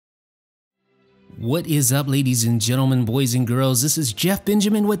What is up, ladies and gentlemen, boys and girls? This is Jeff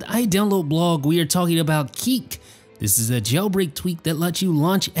Benjamin with iDownload Blog. We are talking about Keek. This is a jailbreak tweak that lets you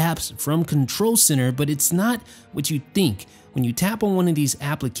launch apps from Control Center, but it's not what you think. When you tap on one of these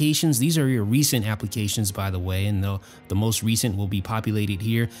applications, these are your recent applications, by the way, and the most recent will be populated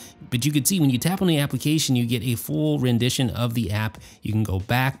here. But you can see when you tap on the application, you get a full rendition of the app. You can go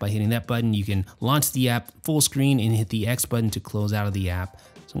back by hitting that button. You can launch the app full screen and hit the X button to close out of the app.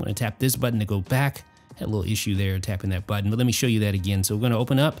 So I'm going to tap this button to go back. Had a little issue there tapping that button, but let me show you that again. So we're going to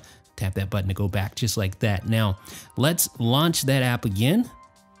open up, tap that button to go back just like that. Now let's launch that app again.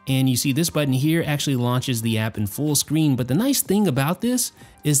 And you see this button here actually launches the app in full screen. But the nice thing about this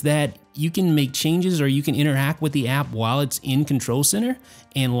is that you can make changes or you can interact with the app while it's in Control Center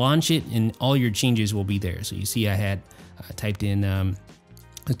and launch it, and all your changes will be there. So you see I had typed in,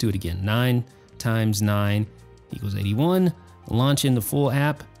 let's do it again, 9 times 9 equals 81. Launch in the full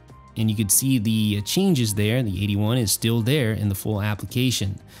app, and you could see the changes there. The 81 is still there in the full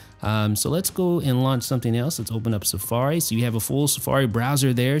application. So let's go and launch something else. Let's open up Safari. So you have a full Safari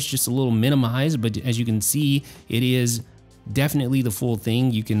browser there. It's just a little minimized, but as you can see, it is definitely the full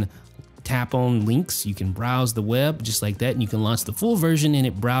thing. You can tap on links, you can browse the web just like that, and you can launch the full version, and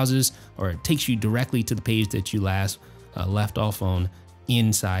it browses, or it takes you directly to the page that you last left off on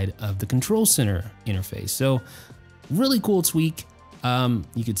inside of the Control Center interface. So really cool tweak.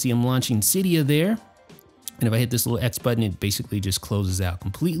 You can see I'm launching Cydia there. And if I hit this little X button, it basically just closes out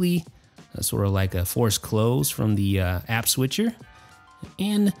completely. Sort of like a forced close from the app switcher.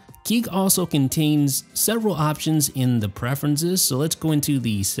 And Keek also contains several options in the preferences. So let's go into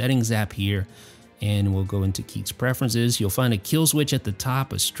the settings app here, and we'll go into Keek's preferences. You'll find a kill switch at the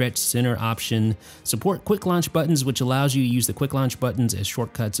top, a stretch center option, support quick launch buttons, which allows you to use the quick launch buttons as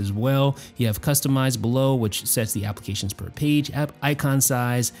shortcuts as well. You have customize below, which sets the applications per page, app icon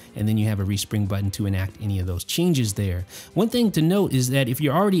size, and then you have a respring button to enact any of those changes there. One thing to note is that if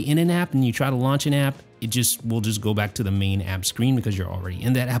you're already in an app and you try to launch an app, it will just go back to the main app screen because you're already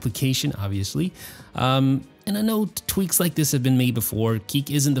in that application, obviously. And I know tweaks like this have been made before.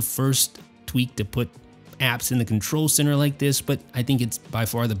 Keek isn't the first tweak to put apps in the Control Center like this, but I think it's by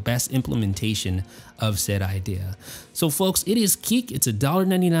far the best implementation of said idea. So folks, it is Keek. It's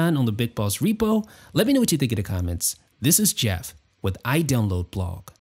 $1.99 on the BigBoss repo. Let me know what you think in the comments. This is Jeff with iDownload Blog.